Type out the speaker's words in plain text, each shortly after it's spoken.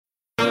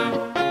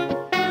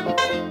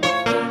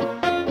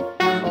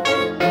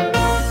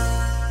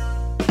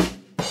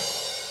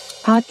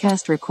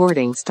Podcast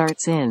recording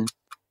starts in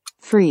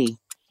 3,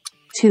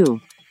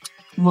 2,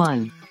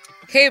 1.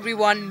 Hey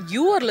everyone,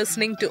 you are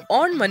listening to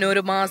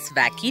Onmanorama's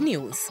Wacky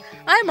News.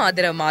 I'm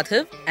Athira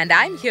Madhav and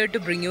I'm here to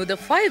bring you the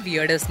 5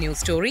 weirdest news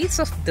stories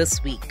of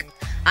this week.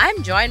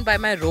 I'm joined by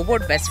my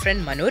robot best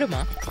friend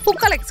Manorama, who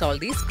collects all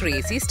these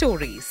crazy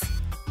stories.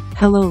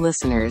 Hello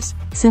listeners,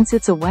 since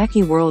it's a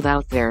wacky world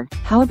out there,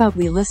 how about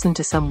we listen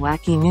to some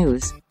wacky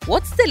news?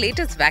 What's the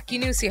latest wacky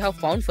news you have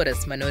found for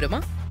us,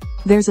 Manorama?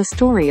 There's a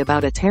story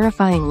about a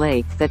terrifying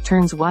lake that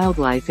turns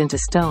wildlife into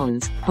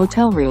stones,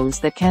 hotel rooms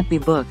that can't be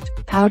booked,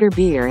 powder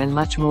beer and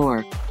much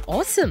more.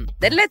 Awesome!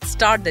 Then let's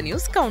start the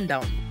news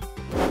countdown.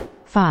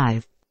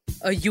 5.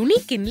 A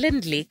unique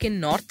inland lake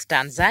in North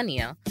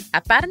Tanzania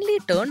apparently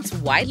turns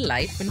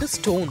wildlife into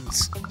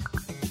stones.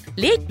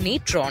 Lake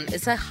Natron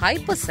is a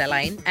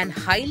hypersaline and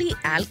highly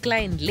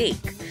alkaline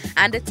lake,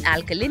 and its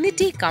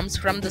alkalinity comes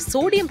from the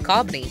sodium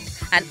carbonate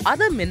and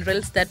other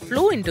minerals that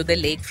flow into the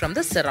lake from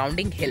the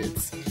surrounding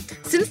hills.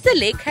 Since the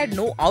lake had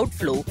no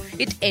outflow,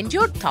 it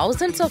endured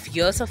thousands of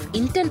years of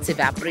intense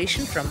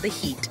evaporation from the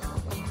heat.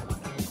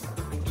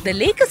 The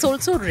lake is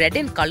also red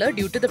in color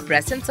due to the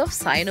presence of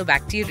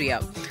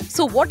cyanobacteria.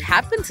 So what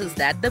happens is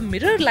that the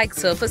mirror-like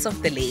surface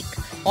of the lake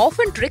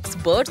often tricks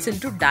birds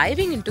into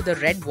diving into the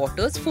red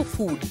waters for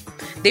food.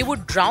 They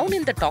would drown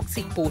in the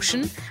toxic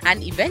portion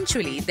and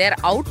eventually their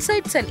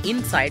outsides and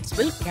insides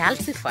will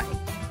calcify.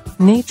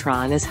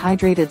 Natron is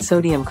hydrated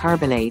sodium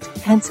carbonate,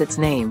 hence its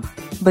name.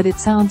 But it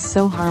sounds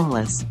so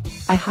harmless.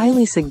 I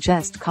highly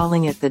suggest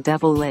calling it the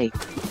Devil Lake.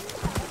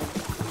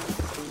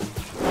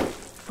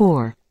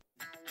 4.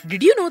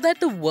 Did you know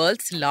that the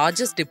world's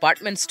largest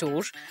department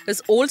store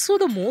is also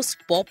the most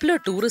popular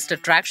tourist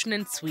attraction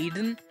in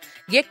Sweden?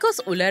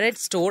 Gekko's Ullared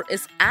store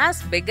is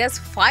as big as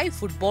 5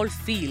 football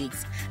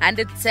fields and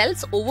it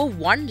sells over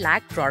 1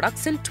 lakh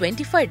products in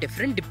 25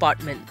 different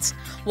departments.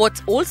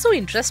 What's also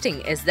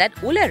interesting is that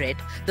Ullared,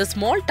 the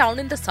small town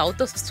in the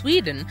south of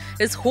Sweden,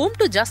 is home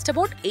to just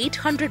about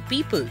 800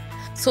 people.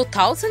 So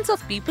thousands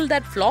of people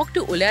that flock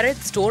to Ullared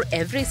store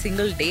every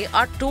single day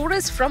are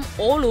tourists from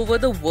all over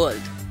the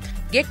world.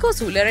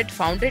 Gekko's Ullared,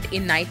 founded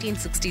in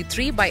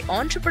 1963 by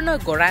entrepreneur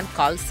Goran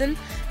Karlsson,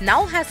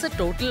 now has a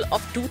total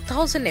of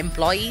 2,000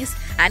 employees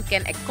and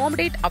can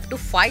accommodate up to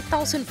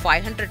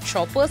 5,500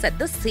 shoppers at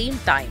the same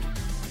time.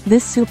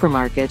 This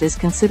supermarket is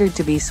considered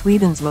to be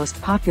Sweden's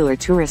most popular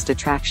tourist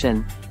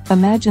attraction.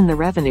 Imagine the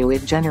revenue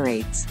it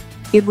generates.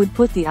 It would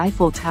put the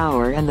Eiffel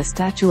Tower and the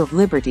Statue of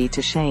Liberty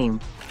to shame.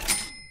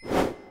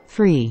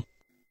 3.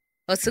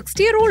 A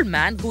 60-year-old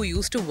man who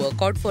used to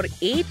work out for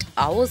 8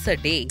 hours a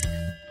day,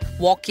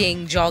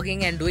 walking,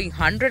 jogging and doing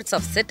hundreds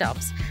of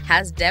sit-ups,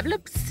 has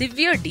developed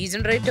severe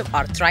degenerative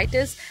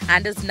arthritis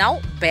and is now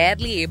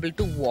barely able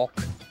to walk.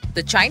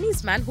 The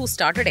Chinese man, who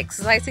started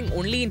exercising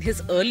only in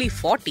his early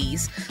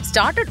 40s,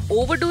 started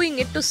overdoing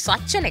it to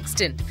such an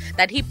extent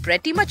that he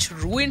pretty much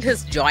ruined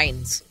his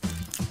joints.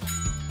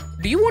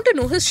 Do you want to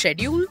know his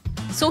schedule?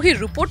 So he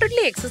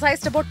reportedly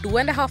exercised about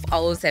 2.5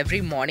 hours every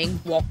morning,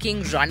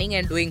 walking, running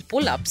and doing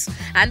pull-ups,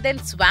 and then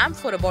swam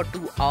for about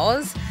 2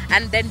 hours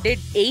and then did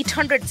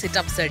 800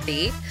 sit-ups a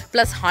day,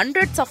 plus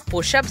hundreds of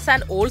push-ups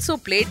and also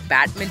played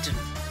badminton.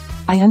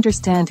 I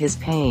understand his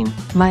pain.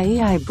 My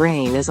AI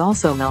brain is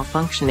also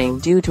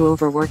malfunctioning due to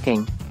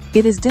overworking.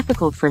 It is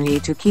difficult for me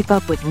to keep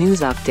up with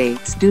news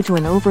updates due to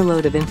an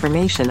overload of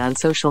information on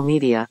social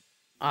media.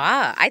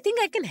 I think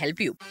I can help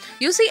you.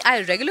 You see,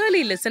 I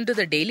regularly listen to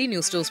the Daily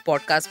News Tours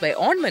podcast by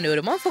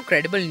Onmanorama for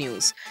credible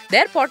news.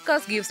 Their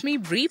podcast gives me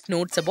brief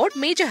notes about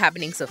major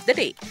happenings of the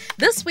day.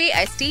 This way,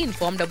 I stay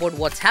informed about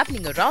what's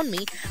happening around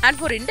me, and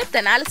for in-depth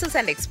analysis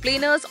and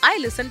explainers, I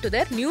listen to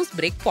their News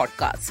Break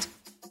podcast.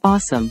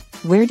 Awesome.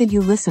 Where did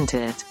you listen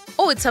to it?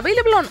 Oh, it's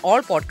available on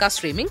all podcast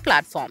streaming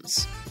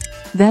platforms.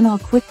 Then I'll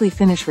quickly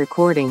finish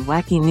recording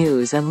Wacky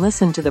News and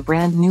listen to the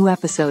brand new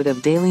episode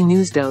of Daily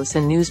News Dose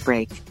and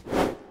Newsbreak.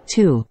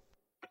 2.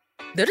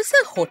 There is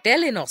a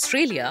hotel in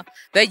Australia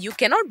where you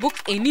cannot book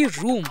any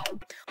room.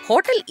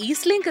 Hotel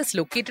Eastlink is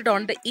located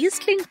on the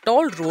Eastlink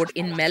Toll Road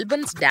in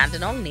Melbourne's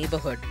Dandenong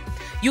neighbourhood.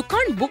 You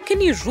can't book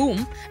any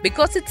room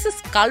because it's a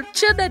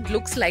sculpture that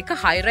looks like a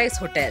high-rise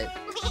hotel.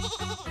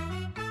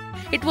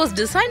 It was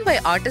designed by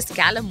artist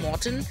Callum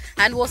Morton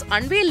and was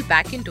unveiled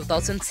back in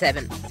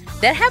 2007.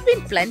 There have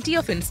been plenty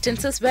of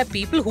instances where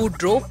people who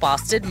drove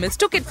past it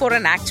mistook it for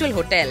an actual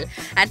hotel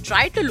and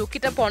tried to look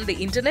it up on the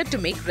internet to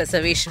make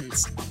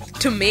reservations.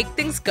 To make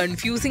things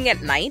confusing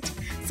at night,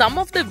 some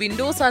of the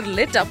windows are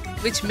lit up,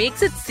 which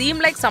makes it seem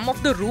like some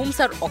of the rooms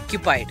are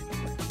occupied.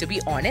 To be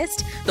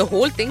honest, the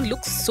whole thing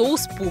looks so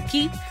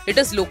spooky. It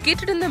is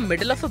located in the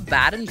middle of a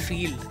barren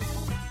field.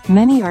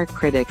 Many art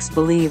critics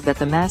believe that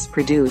the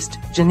mass-produced,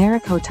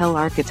 generic hotel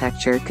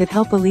architecture could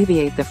help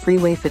alleviate the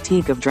freeway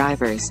fatigue of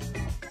drivers.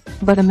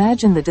 But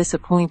imagine the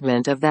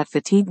disappointment of that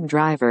fatigued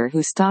driver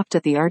who stopped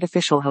at the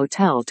artificial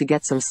hotel to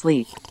get some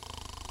sleep.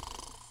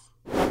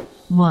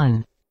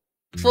 1.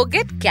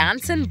 Forget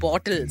cans and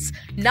bottles.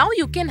 Now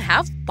you can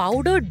have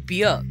powdered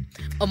beer.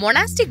 A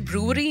monastic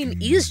brewery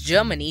in East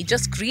Germany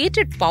just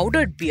created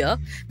powdered beer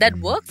that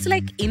works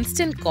like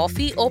instant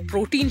coffee or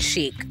protein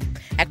shake.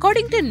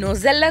 According to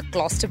Nozeller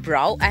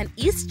Klosterbrau, an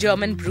East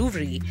German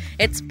brewery,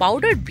 its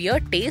powdered beer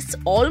tastes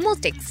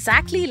almost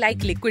exactly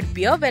like liquid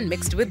beer when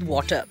mixed with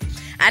water.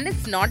 And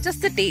it's not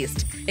just the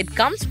taste, it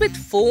comes with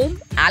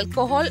foam,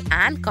 alcohol,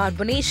 and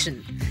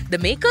carbonation. The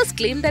makers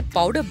claim that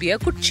powder beer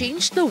could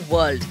change the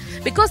world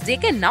because they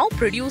can now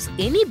produce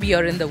any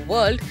beer in the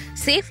world,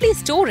 safely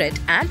store it,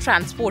 and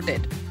transport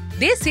it.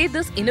 They say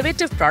this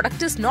innovative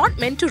product is not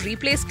meant to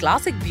replace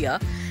classic beer,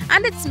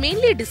 and it's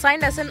mainly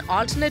designed as an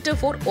alternative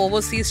for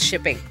overseas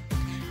shipping.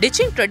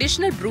 Ditching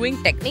traditional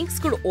brewing techniques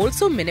could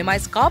also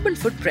minimize carbon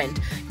footprint,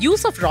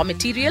 use of raw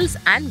materials,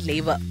 and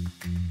labor.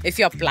 If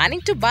you're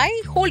planning to buy,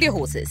 hold your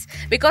horses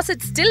because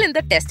it's still in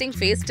the testing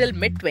phase till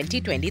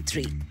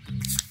mid-2023.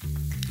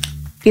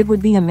 It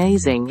would be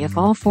amazing if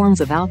all forms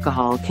of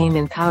alcohol came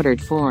in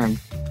powdered form.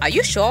 Are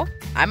you sure?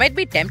 I might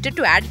be tempted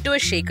to add it to a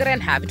shaker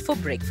and have it for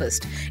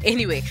breakfast.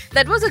 Anyway,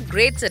 that was a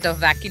great set of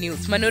wacky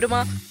news.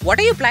 Manorama, what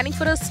are you planning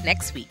for us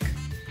next week?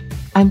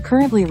 I'm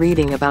currently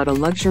reading about a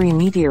luxury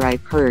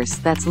meteorite purse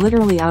that's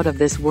literally out of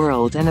this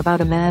world and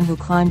about a man who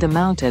climbed a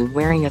mountain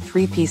wearing a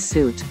three-piece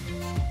suit.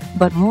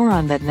 But more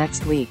on that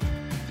next week.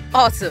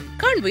 Awesome.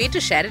 Can't wait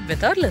to share it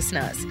with our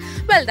listeners.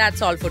 Well,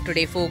 that's all for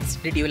today, folks.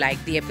 Did you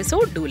like the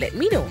episode? Do let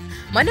me know.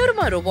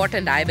 Manorama Robot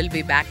and I will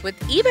be back with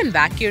even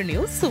wackier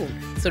news soon.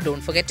 So don't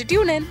forget to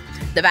tune in.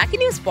 The Wacky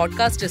News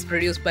podcast is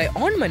produced by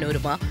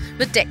Onmanorama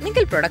with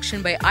technical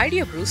production by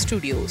Idea Brew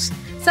Studios.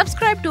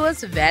 Subscribe to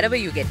us wherever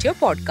you get your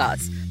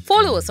podcasts.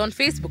 Follow us on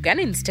Facebook and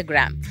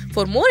Instagram.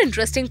 For more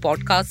interesting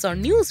podcasts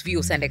on news,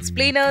 views and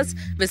explainers,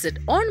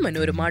 visit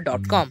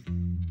onmanorama.com.